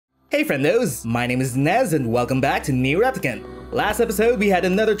Hey friendos, my name is Nez and welcome back to NieR Replicant. Last episode we had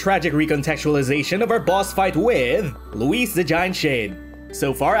another tragic recontextualization of our boss fight with Luis the Giant Shade.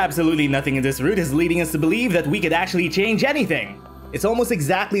 So far absolutely nothing in this route is leading us to believe that we could actually change anything. It's almost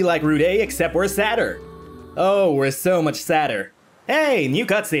exactly like Route A except we're sadder. Oh, we're so much sadder. Hey, new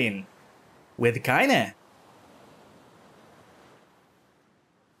cutscene! With Cine.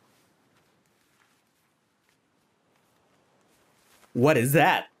 What is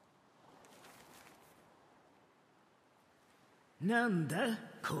that? なんだ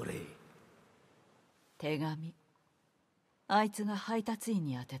これ。手紙。あいつが配達員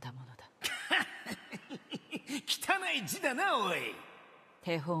に宛てたものだ。汚い字だなおい。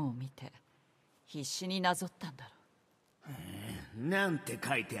手本を見て必死になぞったんだろう。なんて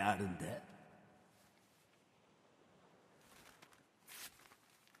書いてあるんだ。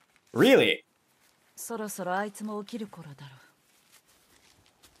Really? そろそろあいつも起きる頃だろ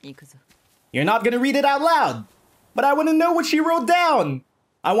う。行くぞ。You're not gonna read it out loud! But I want to know what she wrote down!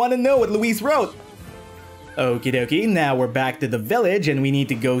 I want to know what Luis wrote! Okie dokie, now we're back to the village and we need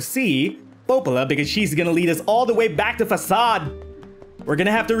to go see Popola because she's gonna lead us all the way back to Facade! We're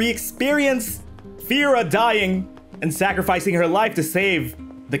gonna have to re-experience Fira dying and sacrificing her life to save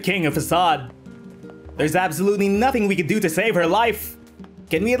the king of Facade. There's absolutely nothing we can do to save her life!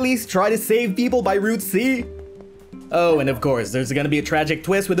 Can we at least try to save people by Route C? Oh, and of course, there's gonna be a tragic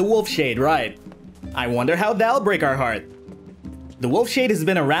twist with the Wolf Shade, right? I wonder how that'll break our heart. The Wolf Shade has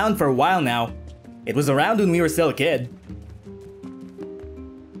been around for a while now. It was around when we were still a kid.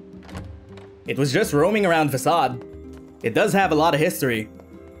 It was just roaming around Facade. It does have a lot of history.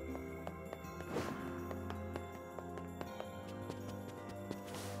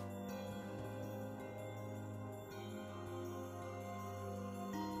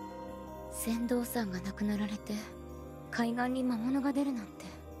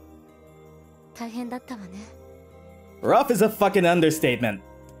 Rough is a fucking understatement.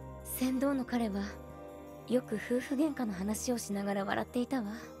 船頭の彼はよく夫婦喧嘩の話をしながら笑っていた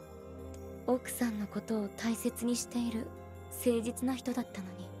わ。奥さんのことを大切にしている誠実な人だったの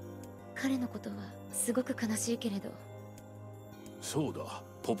に、彼のことはすごく悲しいけれど。そうだ、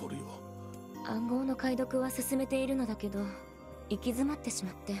ポポリよ。暗号の解読は進めているのだけど、行き詰まってし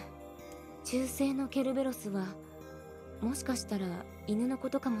まって。中世のケルベロスはもしかしたら犬のこ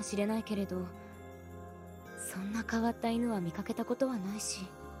とかもしれないけれど、そんな変わった犬は見かけたことはないし。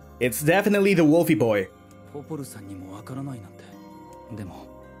It's definitely the Wolfy boy. ポポルさんにもわからないなんて。でも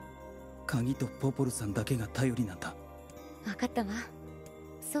鍵とポポルさんだけが頼りなんだ。わかったわ。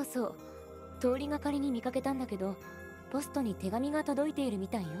そうそう。通りがかりに見かけたんだけど、ポストに手紙が届いているみ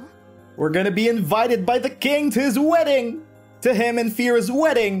たいよ。We're gonna be invited by the king to his wedding! To him and Fira's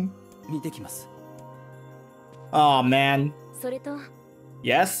wedding! 見てきます。Aw, man. それと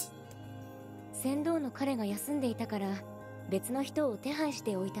Yes? 船頭の彼が休んでいたから別の人を手配し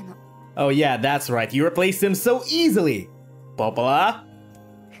ておいたの。Oh yeah, that's right. You replaced him so easily. Popola?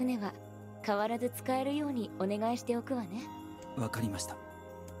 船は変わらず使えるようにお願いしておくわね。わかりました。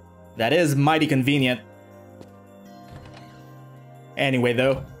That is mighty convenient. Anyway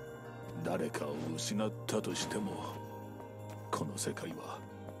though. 誰かを失ったとしても、この世界は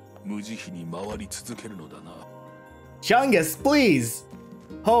無慈悲に回り続けるのだな。Chungus, please!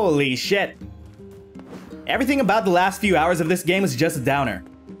 Holy shit. Everything about the last few hours of this game is just a downer.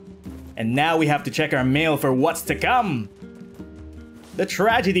 And now we have to check our mail for what's to come. The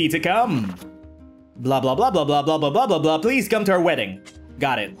tragedy to come. Blah blah blah blah blah blah blah blah blah blah. Please come to our wedding.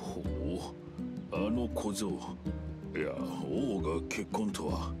 Got it. ほう、あの小僧。いや、王が結婚と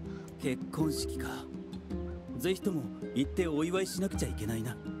は。結婚式か。ぜひとも行ってお祝いしなくちゃいけない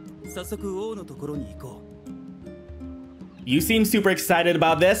な。早速王のところに行こう。You seem super excited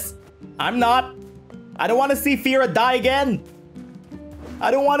about this. I'm not. I don't want to see Fira die again.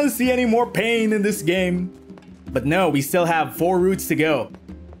 I don't want to see any more pain in this game. But no, we still have 4 routes to go.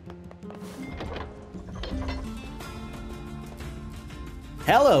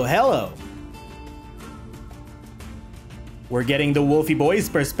 Hello, hello. We're getting the Wolfy boy's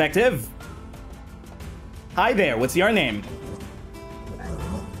perspective. Hi there, what's your name?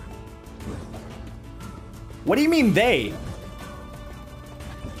 What do you mean they?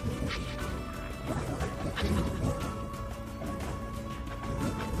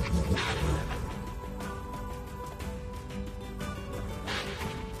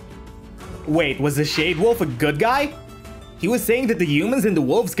 Wait, was the Shade Wolf a good guy? He was saying that the humans and the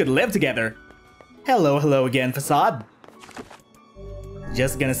wolves could live together. Hello, hello again, Facade.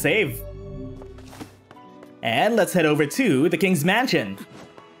 Just gonna save. And let's head over to the King's Mansion.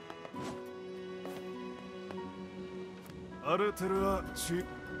 アルテルは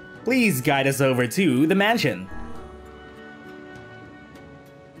Please guide us over to the mansion.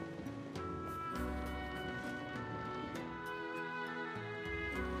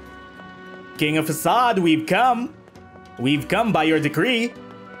 King of Facade, we've come. We've come by your decree.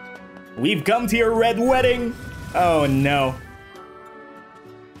 We've come to your red wedding. Oh no.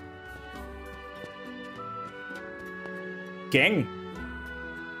 King?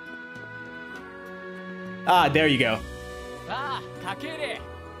 Ah, there you go.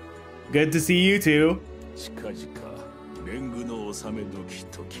 Good to see you too. 近々年貢の納め時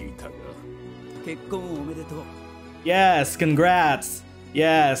と聞いたが、結婚おめでとう。 Yes, congrats.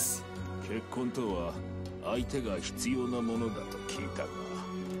 Yes. 結婚とは相手が必要なものだと聞いたが、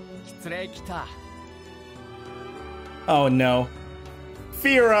失礼来た。 Oh no.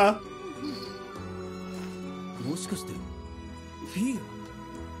 Fira! もしかしてフィー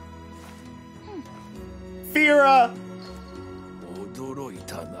ア？ Fira! 驚い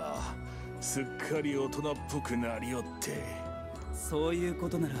たな。すっかり大人っぽくなりよって。そういうこ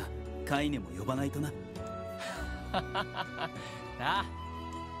とならカイネも呼ばないとな。なあ、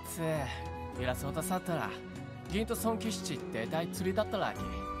つえ、イラソータサタラ、銀とソンキシチって大釣りだったらき。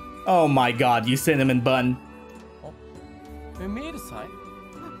 Oh my god, you cinnamon bun. え、見えるさい？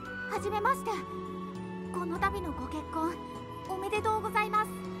はじめまして。この度のご結婚おめでとうございます。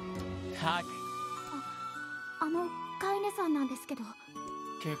はカイネさんなんですけど。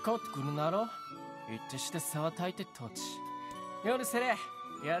結婚ってくるなろ？一致して沢たいて土地。夜せれ、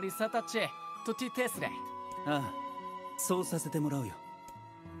やりさたち、とティテスレ。ああ、そうさせてもらうよ。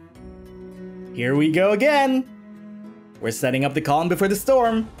 Here we go again. We're setting up the calm before the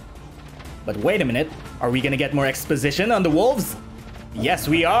storm. But wait a minute, are we gonna get more exposition on the wolves? Yes,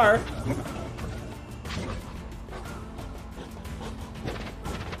 we are.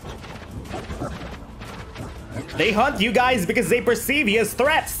 They hunt you guys because they perceive you as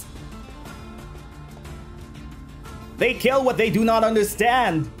threats. They kill what they do not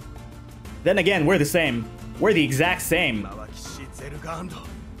understand. Then again, we're the same. We're the exact same.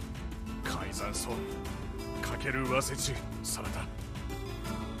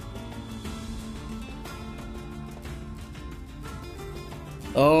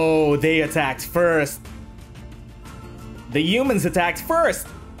 Oh, they attacked first. The humans attacked first.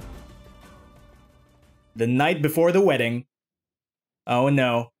 The night before the wedding. Oh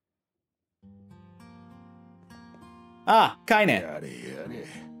no. Ah, Cine. やれやれ。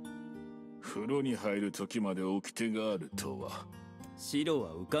風呂に入る時まで掟があるとは。白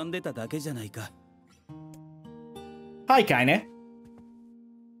は浮かんでただけじゃないか。Hi, Cine.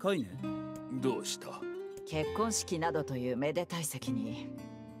 カイネ？どうした？結婚式などというめでたい席に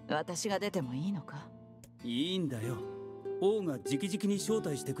私が出てもいいのか？いいんだよ。王が直々に招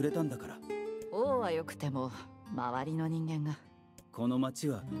待してくれたんだから。王はよくても周りの人間が。この町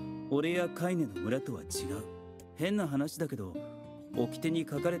は俺やカイネの村とは違う。変な話だけど、掟に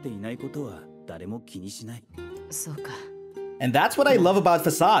書かれていないことは誰も気にしない。そうか。 And that's what I love about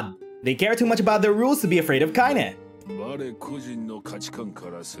Facade. They care too much about their rules to be afraid of Cine. 我個人の価値観か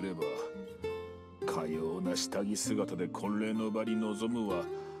らすれば、かような下着姿で婚礼の場に臨むは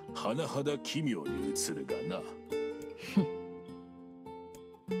甚だ奇妙に映るがな。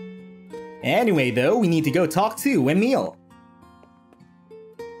Anyway, though, we need to go talk to Emil.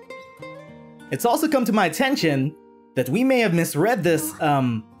 It's also come to my attention that we may have misread this,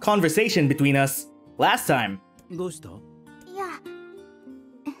 conversation between us last time. どうした？いや、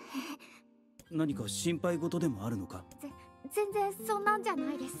何か心配事でもあるのか？全然そんなんじゃ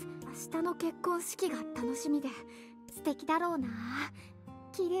ないです。明日の結婚式が楽しみで、素敵だろうな。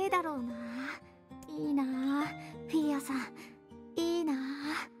綺麗だろうな。いいな。フィアさん、いいな。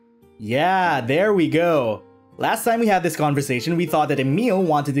 Yeah, there we go. Last time we had this conversation, we thought that Emil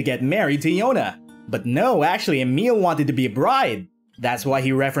wanted to get married to Yonah. But no, actually, Emil wanted to be a bride. That's why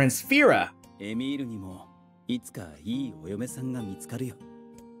he referenced Fira. エミールにもいつかいいお嫁さんが見つかるよ。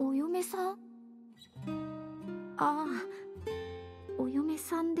お嫁さん？ああ、お嫁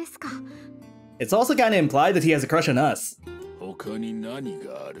さんですか。 It's also kinda implied that he has a crush on us. 他に何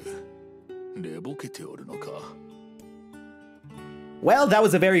がある？寝ぼけておるのか？ Well, that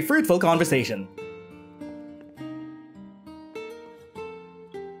was a very fruitful conversation.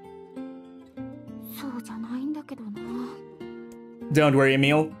 そうじゃないんだけどな。 Don't worry,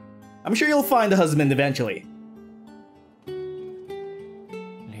 Emil. I'm sure you'll find a husband eventually.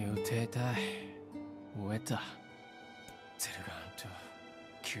 流停滞終えた。ゼルガンと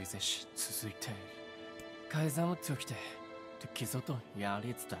救世主続いている。改ざんを解きて敵ぞとや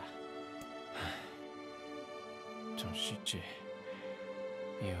りつだ。真实际。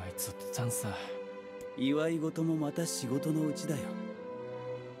 祝いつってたんさ。祝い事もまた仕事のうちだよ。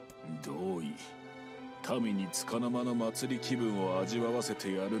同意。民に束の間の祭り気分を味わわせ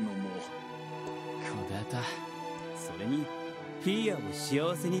てやるのも。くだた。それにフィーアを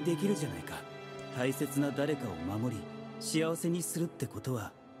幸せにできるじゃないか。大切な誰かを守り幸せにするってこと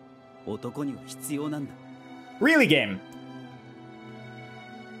は男には必要なんだ。 Really game?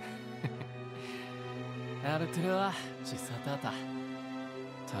 アルトゥルは小さたた。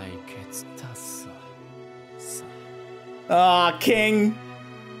対決たさ。さ。Ah, King.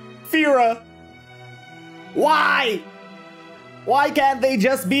 Fira. Why? Why can't they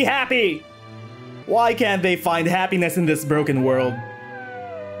just be happy? Why can't they find happiness in this broken world?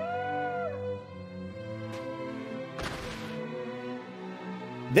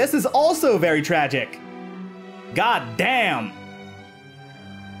 This is also very tragic. God damn.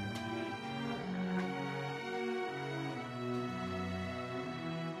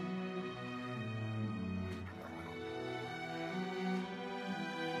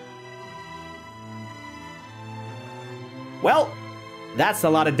 Well, that's a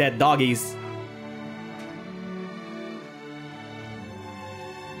lot of dead doggies.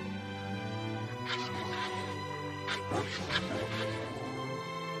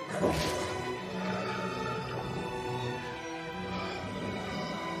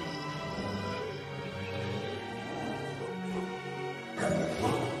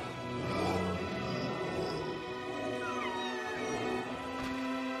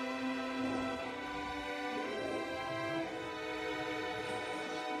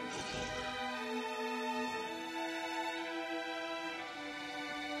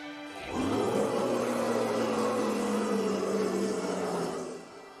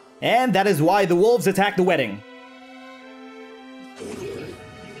 And that is why the wolves attacked the wedding.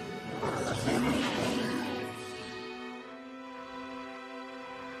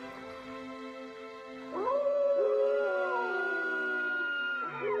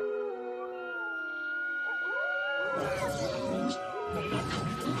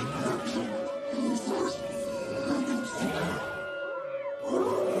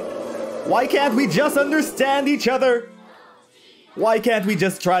 Why can't we just understand each other? Why can't we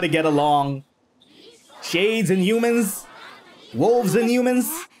just try to get along? Shades and humans? Wolves and humans?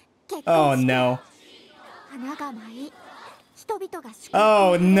 Oh no.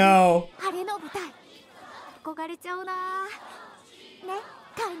 Oh no.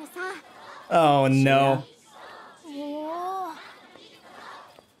 Oh no.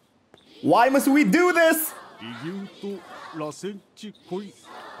 Why must we do this?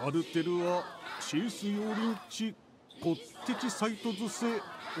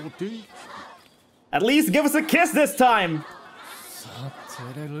 At least give us a kiss this time!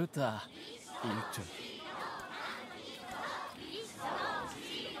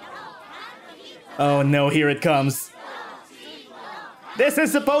 Oh no, here it comes. This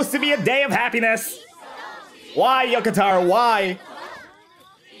is supposed to be a day of happiness! Why, Yokotaro, why?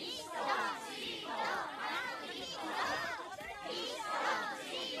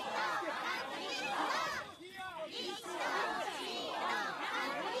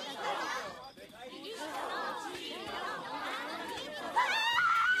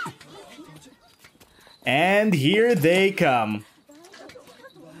 And here they come.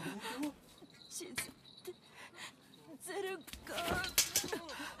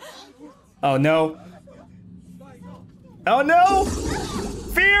 Oh no. Oh no!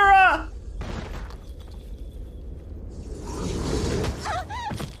 Fira!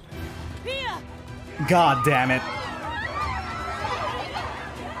 God damn it.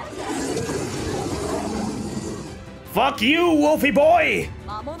 Fuck you, Wolfie boy!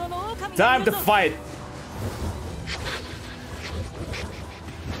 Time to fight.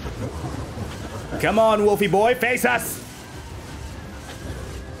 Come on, Wolfie boy, face us!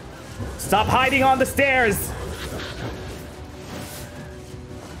 Stop hiding on the stairs!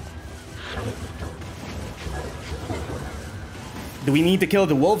 Do we need to kill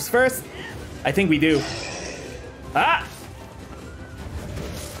the wolves first? I think we do. Ah!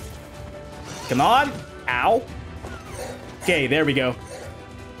 Come on! Ow! Okay, there we go.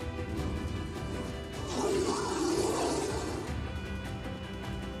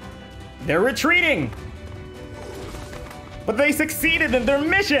 They're retreating! But they succeeded in their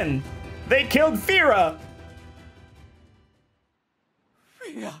mission! They killed Fira!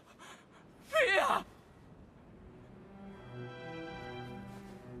 Fira! Fira!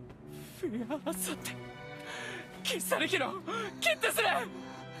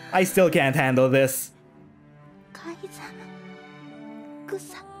 I still can't handle this.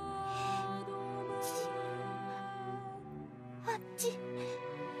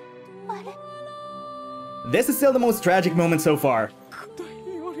 This is still the most tragic moment so far.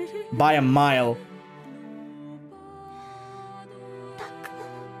 By a mile.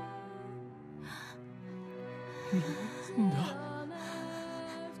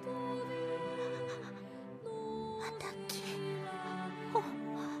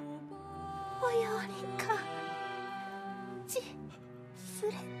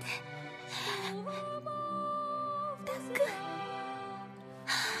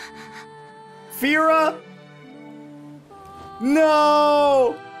 フィラ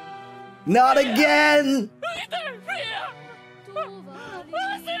No! Not again!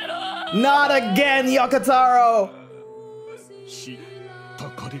 Not again, Yakataro! した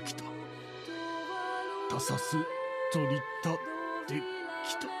かれきた。たさすとりたで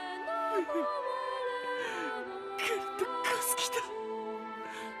きた。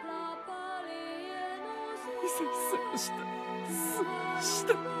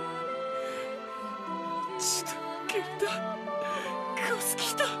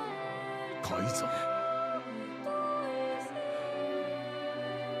改ざん。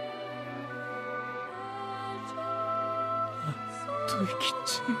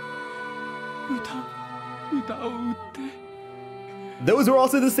Those were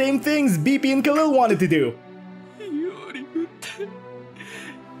also the same things BP and Khalil wanted to do.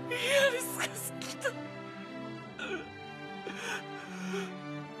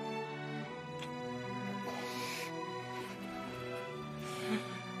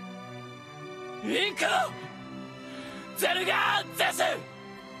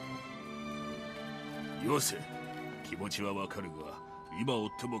 Yose, 気持ちはわかるが、今追っ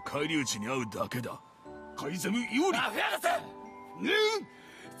ても返り討ちに遭うだけだ。カイザム有利。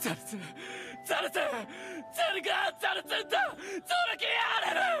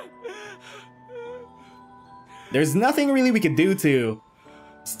There's nothing really we could do to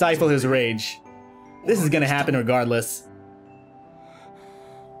stifle his rage. This is gonna happen regardless.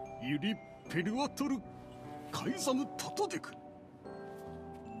 ユリペルワトルカイザムタトデク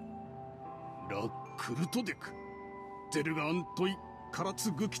ラクルトデクゼルガントイカラ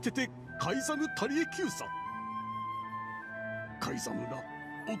ツグキテテカイザムタリエキューサカイザムラ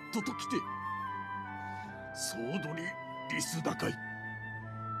オットときてソードリリスダカイ。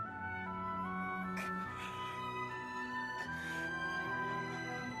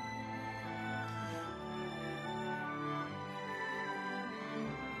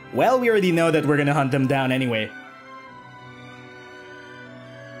Well, we already know that we're gonna hunt them down anyway.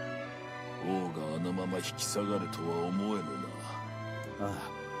 王があのまま引き下がるとは思えぬな。ああ、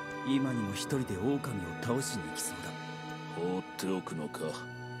今にも一人で狼を倒しに行きそうだ。放っておくのか。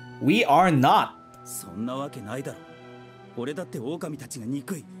 We are not. そんなわけないだろ。俺だって狼たちが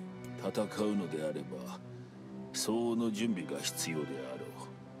憎い。戦うのであれば相応の準備が必要であろう。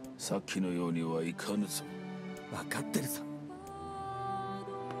さっきのようにはいかぬぞ。分かってるさ。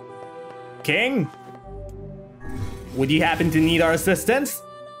 King? Would you happen to need our assistance?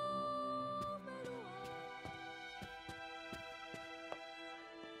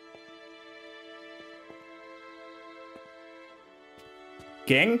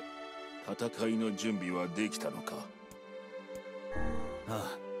 King? 戦いの準備はできたのか。あ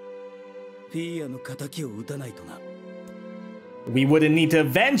あ、フィーアの仇を討たないとな。 We wouldn't need to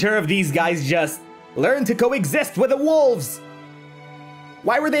avenge her if these guys just learned to coexist with the wolves.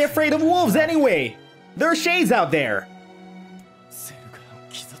 Why were they afraid of wolves anyway? There are shades out there.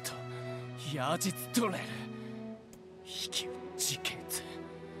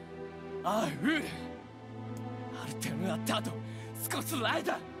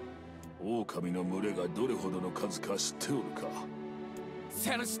 Okamiの群れがどれほどの数か知っておるか。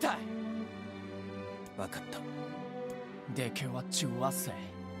分かった。でけは中和せ。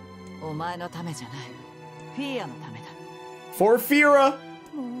お前のためじゃない。フィーアのためだ。 For Fira.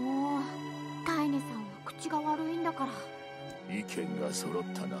 もうカイネさんは口が悪いんだから。意見が揃っ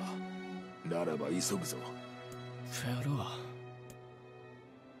たな。ならば急ぐぞ。フェルは。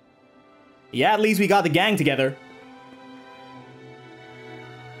Yeah, at least we got the gang together.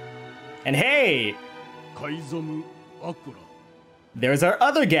 And hey, カイザムアクラ。 there's our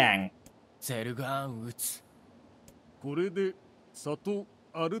other gang. ゼルガン撃つ。これでサト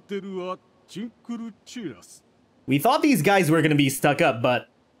アルテルアチンクルチュラス。 We thought these guys were gonna be stuck up, but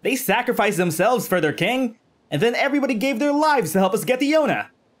they sacrificed themselves for their king, and then everybody gave their lives to help us get to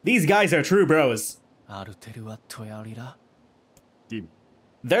Yonah. These guys are true bros. アルテルはトヤリラ。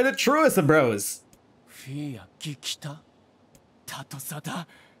 They're the truest of bros. フィーアギキタ。タトサダ。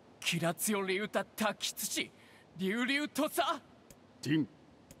キラツヨリウタタキツシ。リュウリュウトサ。ティン。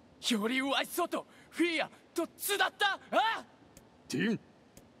よりワイソト。フィーアとツだった。あ。ティン。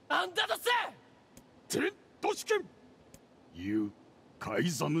あんだとせ。ティン。どしけん。ユカ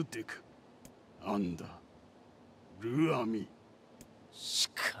イザムデク。アンダ、ルアミ。し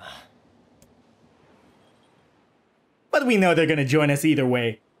か。But we know they're gonna join us either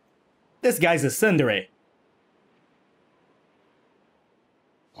way. This guy's a tsundere.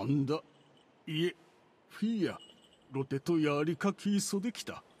 アンダ、いえ、フィア、ロテとやりかきそでき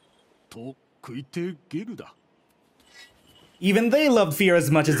た。と食いてゲルだ。Even they loved fear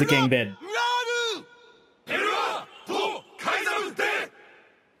as much as the king did. ペルアとカイザムで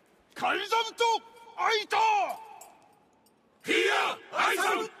カイザムとアイタフィアアイ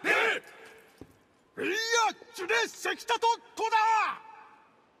ザムでフィアチュレセキタとト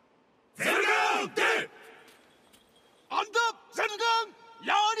ダゼルガンでアンダゼルガン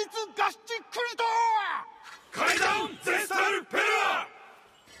ヤーリツガシチクリトカイザムゼスタルペルア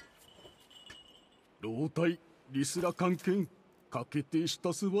老体リスラ関係かけてし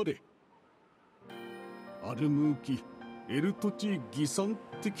たすわれアルムーキエルトチギサンっ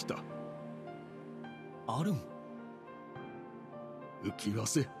てきたあるん浮きわ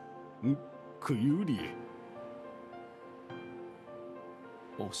せんクユリエ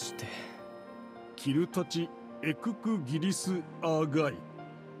押してキルタチエククギリスアーガイ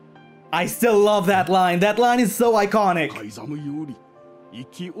I still love that line. That line is so iconic. カイザムより生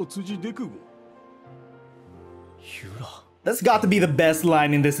きおつじでくごユラ That's got to be the best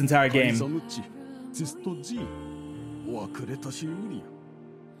line in this entire カイ game. ザムチツストジおわくれたしより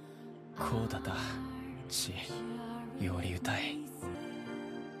こうだたちより歌い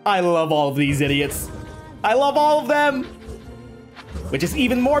I love all of these idiots. I love all of them. Which is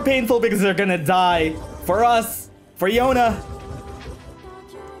even more painful because they're gonna die. For us. For Yonah.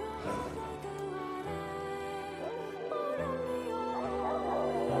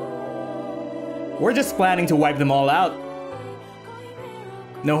 We're just planning to wipe them all out.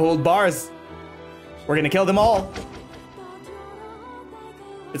 No hold bars. We're gonna kill them all.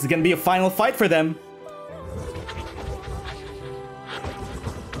 This is gonna be a final fight for them.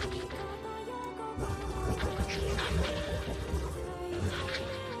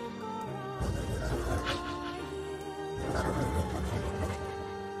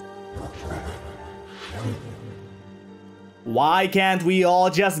 Why can't we all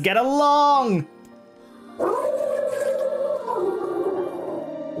just get along?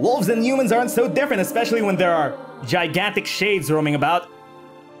 Wolves and humans aren't so different, especially when there are gigantic shades roaming about.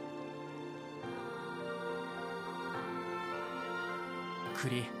 ク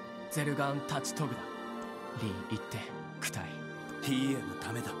リゼルガンタチトグだリー言ってクタイ PA の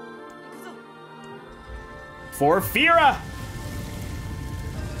ためだ For Fira!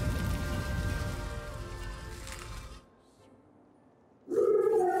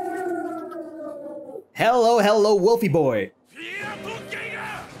 Hello, hello, Wolfie boy.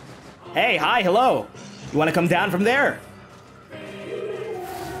 Hey, hi, hello. You wanna come down from there?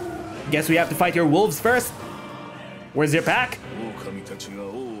 Guess we have to fight your wolves first. Where's your pack? 狼たちが王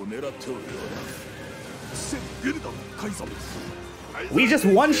を狙っておるようだセゲルダカイザム We just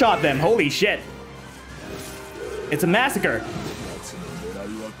one-shot them, holy shit. It's a massacre. 奴の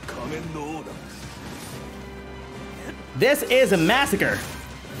狙いは仮面の王だ This is a massacre.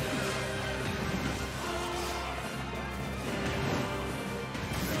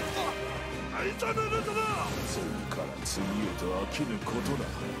 あいたななただ次から次へと飽きぬことだ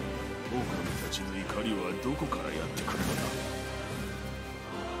狼たちの怒りはどこからやってくるのだ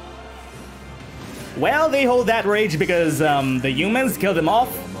Well, they hold that rage because, the humans killed them off.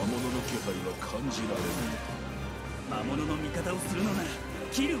 魔物の気配は感じられる魔物の味方をするのなら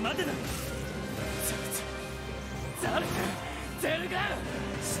切るまでだザルゼルガン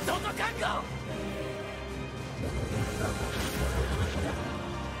シトトカンゴ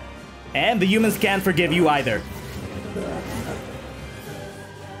And the humans can't forgive you either.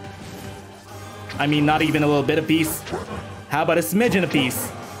 I mean, not even a little bit of peace. How about a smidgen of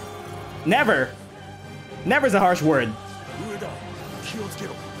peace? Never. Never's a harsh word. 上だ気をつけ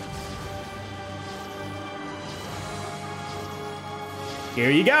ろ Here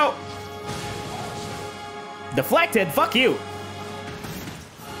you go. Deflected, fuck you.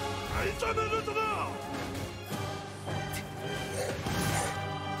 あいたななただ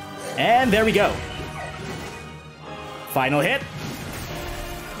And there we go. Final hit.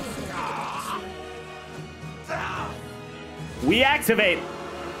 We activate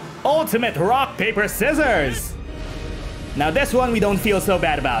Ultimate Rock, Paper, Scissors. Now this one we don't feel so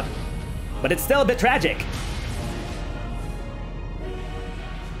bad about, but it's still a bit tragic.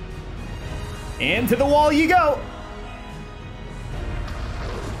 Into the wall you go.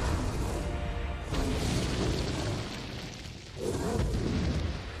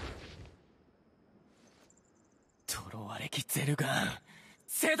 Toro 荒れきゼルガン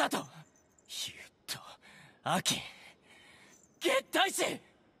だと。アキン、撃退し。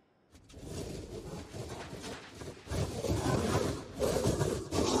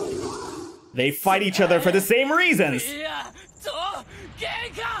They fight each other for the same reasons.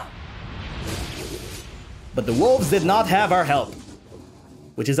 But the wolves did not have our help,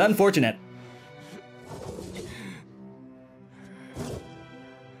 which is unfortunate.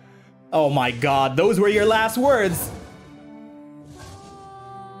 Oh my god, those were your last words!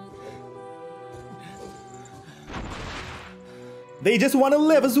 They just want to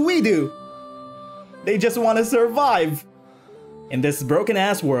live as we do! They just want to survive in this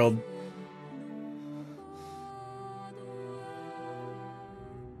broken-ass world.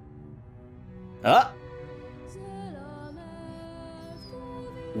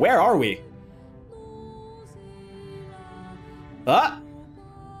 Where are we?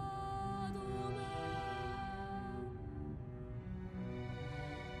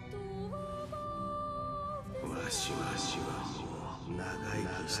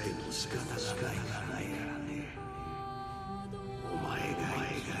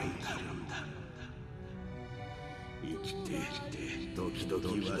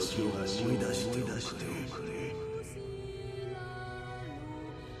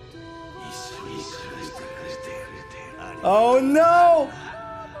 Oh no!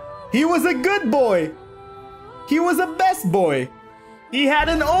 He was a good boy! He was a best boy! He had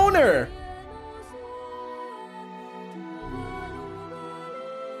an owner!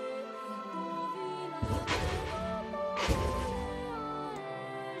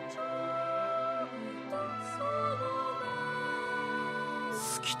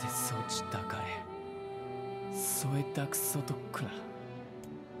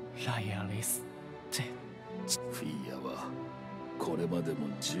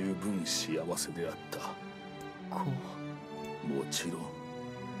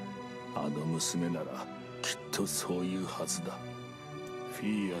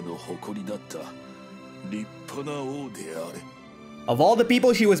 Of all the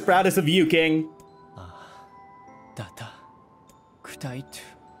people, she was proudest of you, King.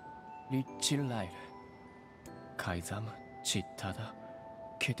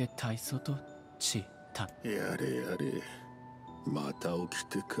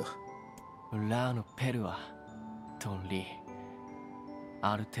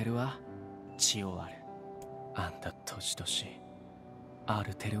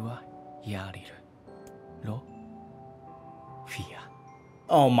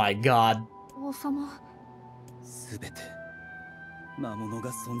 Oh my god.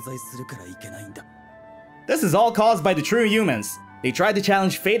 This is all caused by the true humans. They tried to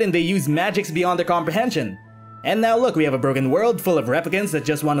challenge fate and they used magics beyond their comprehension. And now look, we have a broken world full of replicants that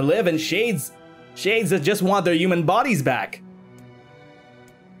just want to live and shades that just want their human bodies back.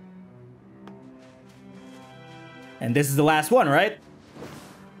 And this is the last one, right?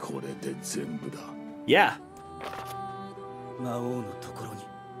 Yeah.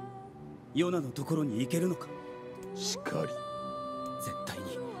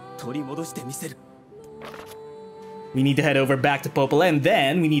 We need to head over back to Popola and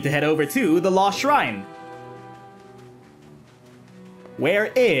then we need to head over to the Lost Shrine.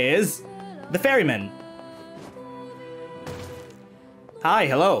 Where is the ferryman? Hi,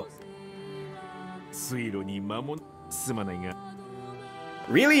 hello.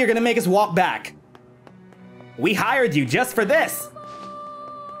 Really? You're gonna make us walk back? We hired you just for this!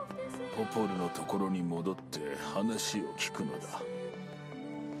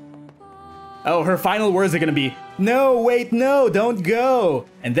 Oh, her final words are gonna be, "No, wait, no, don't go!"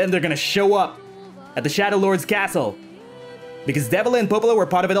 And then they're gonna show up at the Shadow Lord's castle. Because Devil and Popola were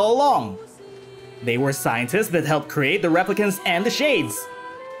part of it all along. They were scientists that helped create the replicants and the shades.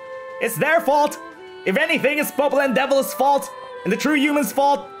 It's their fault! If anything, it's Popola and Devil's fault, and the true human's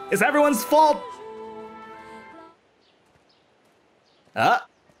fault. It's everyone's fault!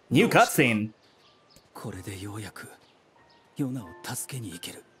 New cutscene.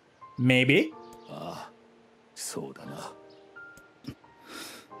 Maybe?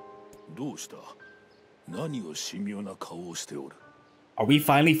 Are we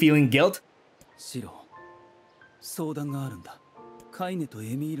finally feeling guilt? 相談があるんだ。カイネと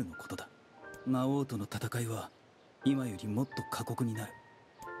エミールのことだ。魔王との戦いは今よりもっと過酷になる。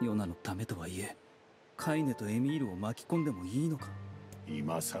ヨナのためとはいえ、カイネとエミールを巻き込んでもいいのか。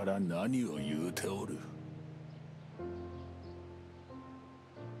今さら何を言うておる。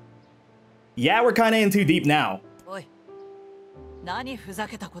Yeah, we're kinda in too deep now. おい、何ふざ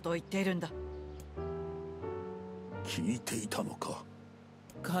けたことを言っているんだ。聞いていたのか。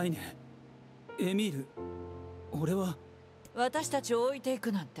カイネ、エミール、俺は。私たちを置いてい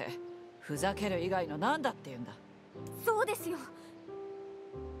くなんてふざける以外の何だって言うんだ。そうですよ。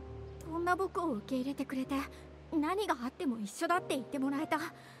こんな僕を受け入れてくれて、何があっても一緒だって言ってもらえた。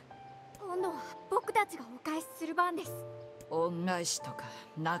今度は僕たちがお返しする番です。恩返しとか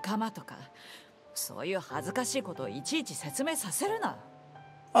仲間とか、そういう恥ずかしいことをいちいち説明させるな。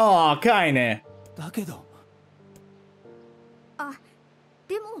Aw, Cine. だけどあ、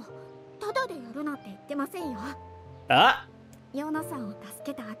でもただでやるなんて言ってませんよ。あ、ヨナさんを助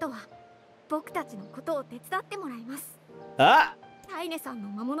けた後は僕たちのことを手伝ってもらいます。あ、タイネさんの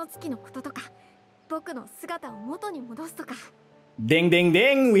魔物付きのこととか、僕の姿を元に戻すとか。 ding ding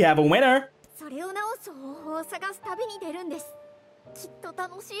ding, we have a winner. それを直す方法を探す旅に出るんです。きっと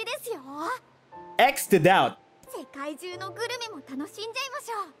楽しいですよ。 X to doubt. 世界中のグルメも楽しんじゃいまし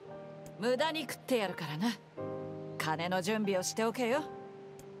ょう。無駄に食ってやるからな。金の準備をしておけよ。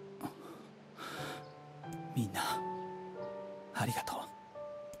みんなありがとう。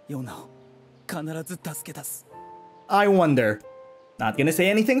ヨナを必ず助け出す。 I wonder. Not gonna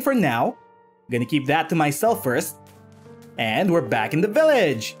say anything for now. Gonna keep that to myself first. And we're back in the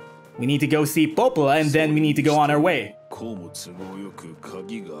village. We need to go see Popola and then we need to go on our way. こうも都合よく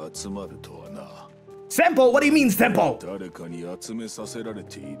鍵が集まるとはな。 Simple? What do you mean simple? 誰かに集めさせられ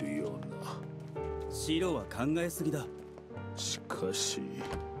ているような。白は考えすぎだ。しかし。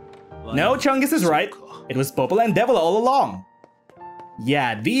 No, Chungus is right. It was Popola and Devil all along.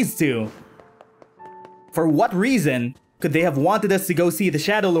 Yeah, these two. For what reason could they have wanted us to go see the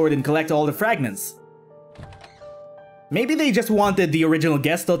Shadow Lord and collect all the fragments? Maybe they just wanted the original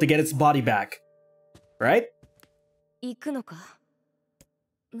Gesto to get its body back. Right? 行くのか。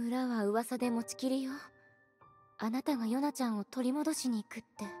村は噂で持ちきりよ。あなたがヨナちゃんを取り戻しに行くっ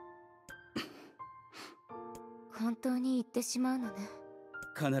て。本当に行ってしまうのね。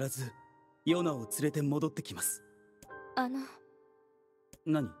必ずヨナを連れて戻ってきます。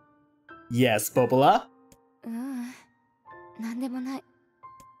何？ Yes, Popola? なんでもない。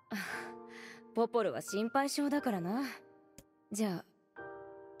ポポルは心配性だからな。じゃあ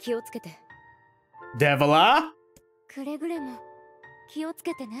気をつけて。 Devila? くれぐれも気をつ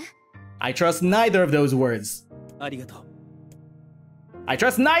けてね。 I trust neither of those words. ありがとう。 I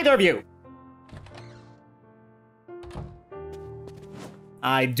trust neither of you!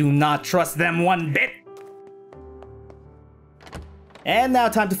 I do not trust them one bit! And now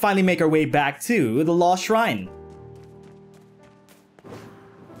time to finally make our way back to the Lost Shrine.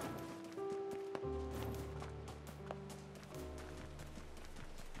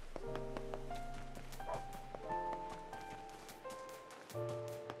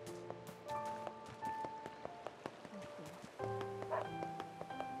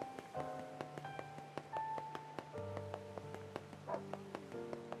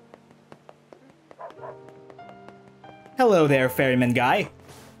 Hello there, ferryman guy.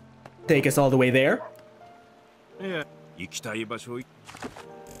 Take us all the way there. Yeah. 行きたい場所。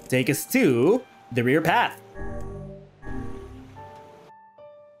 Take us to the rear path.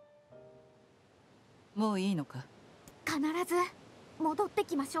 もういいのか。必ず戻って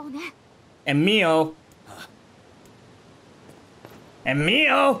きましょうね。 Emil.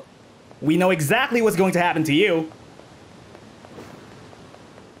 Emil! We know exactly what's going to happen to you.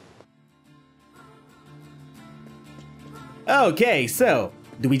 Okay, so,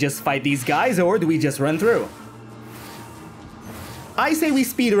 do we just fight these guys or do we just run through? I say we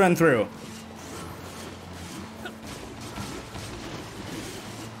speed run through.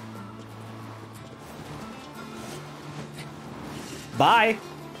 Bye!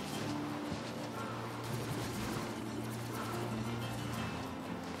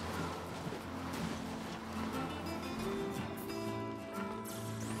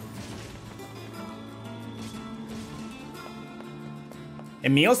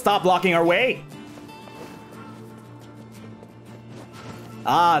 Emil, stop blocking our way!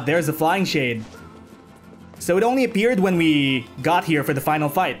 Ah, there's a flying shade. So it only appeared when we got here for the final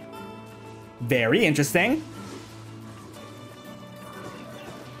fight. Very interesting.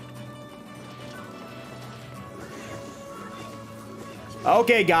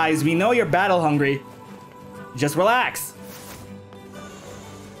 Okay guys, we know you're battle hungry. Just relax.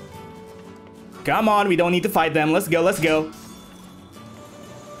 Come on, we don't need to fight them. Let's go, let's go.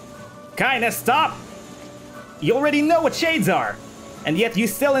 Kinda stop! You already know what shades are, and yet you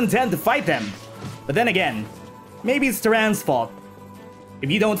still intend to fight them. But then again, maybe it's Tyran's fault.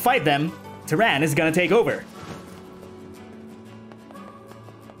 If you don't fight them, Tyran is gonna take over.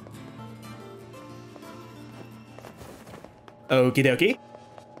 Okie dokie.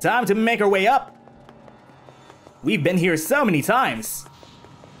 Time to make our way up. We've been here so many times.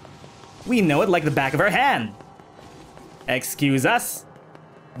 We know it like the back of our hand. Excuse us.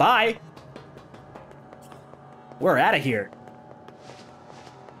 Bye. We're out of here.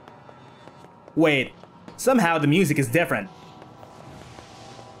 Wait, somehow the music is different.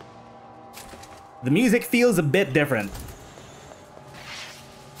 The music feels a bit different.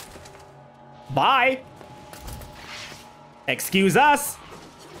 Bye. Excuse us.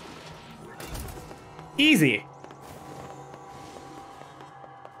 Easy.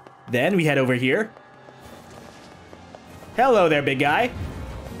 Then we head over here. Hello there, big guy.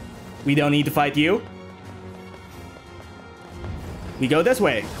 We don't need to fight you. We go this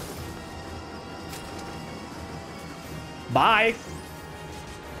way. Bye.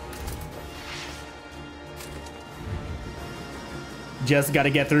 Just gotta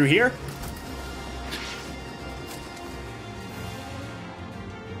get through here.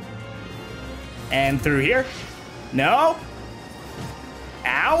 And through here. No.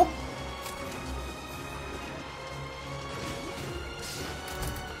 Ow.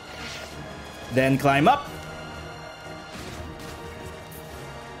 Then climb up.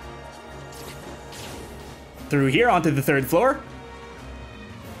 Through here onto the 3rd floor.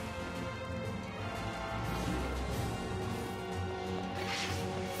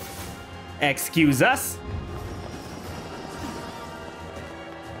 Excuse us.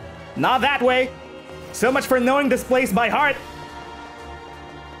 Not that way. So much for knowing this place by heart.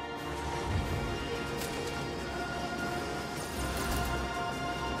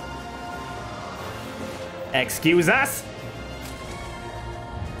 Excuse us.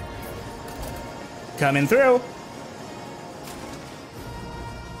 Coming through.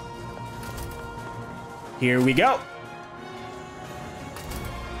 Here we go.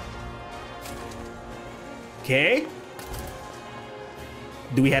 Okay.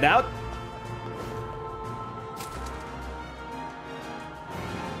 Do we head out?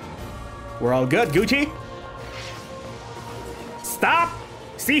 We're all good, Gucci. Stop!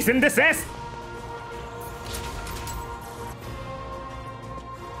 Cease and desist!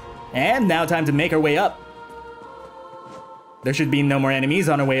 And now time to make our way up. There should be no more enemies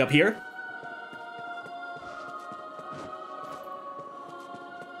on our way up here.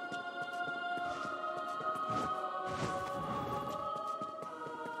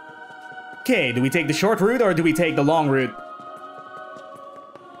 Okay, do we take the short route or do we take the long route?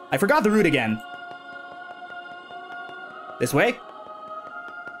 I forgot the route again. This way?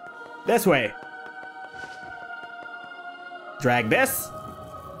 This way. Drag this.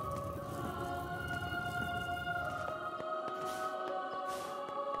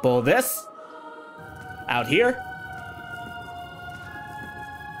 Pull this. Out here.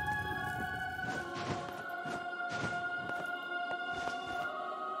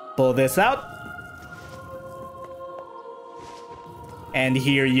 Pull this out. And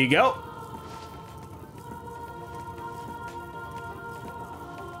here you go.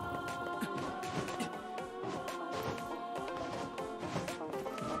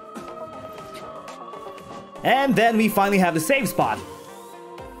 And then we finally have the save spot.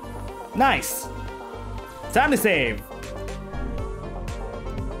 Nice. Time to save.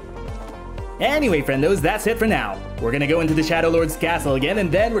 Anyway, friendos, that's it for now. We're gonna go into the Shadow Lord's castle again,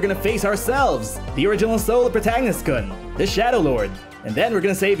 and then we're gonna face ourselves, the original soul of protagonist-kun, the Shadow Lord. And then we're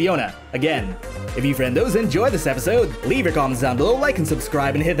gonna save Yonah, again. If you friendos enjoyed this episode, leave your comments down below, like and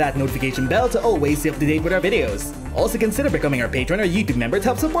subscribe, and hit that notification bell to always stay up to date with our videos. Also consider becoming our patron or YouTube member to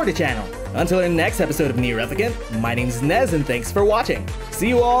help support the channel. Until our next episode of NieR Replicant, my name's Nez, and thanks for watching. See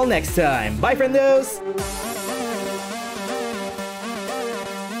you all next time. Bye, friendos!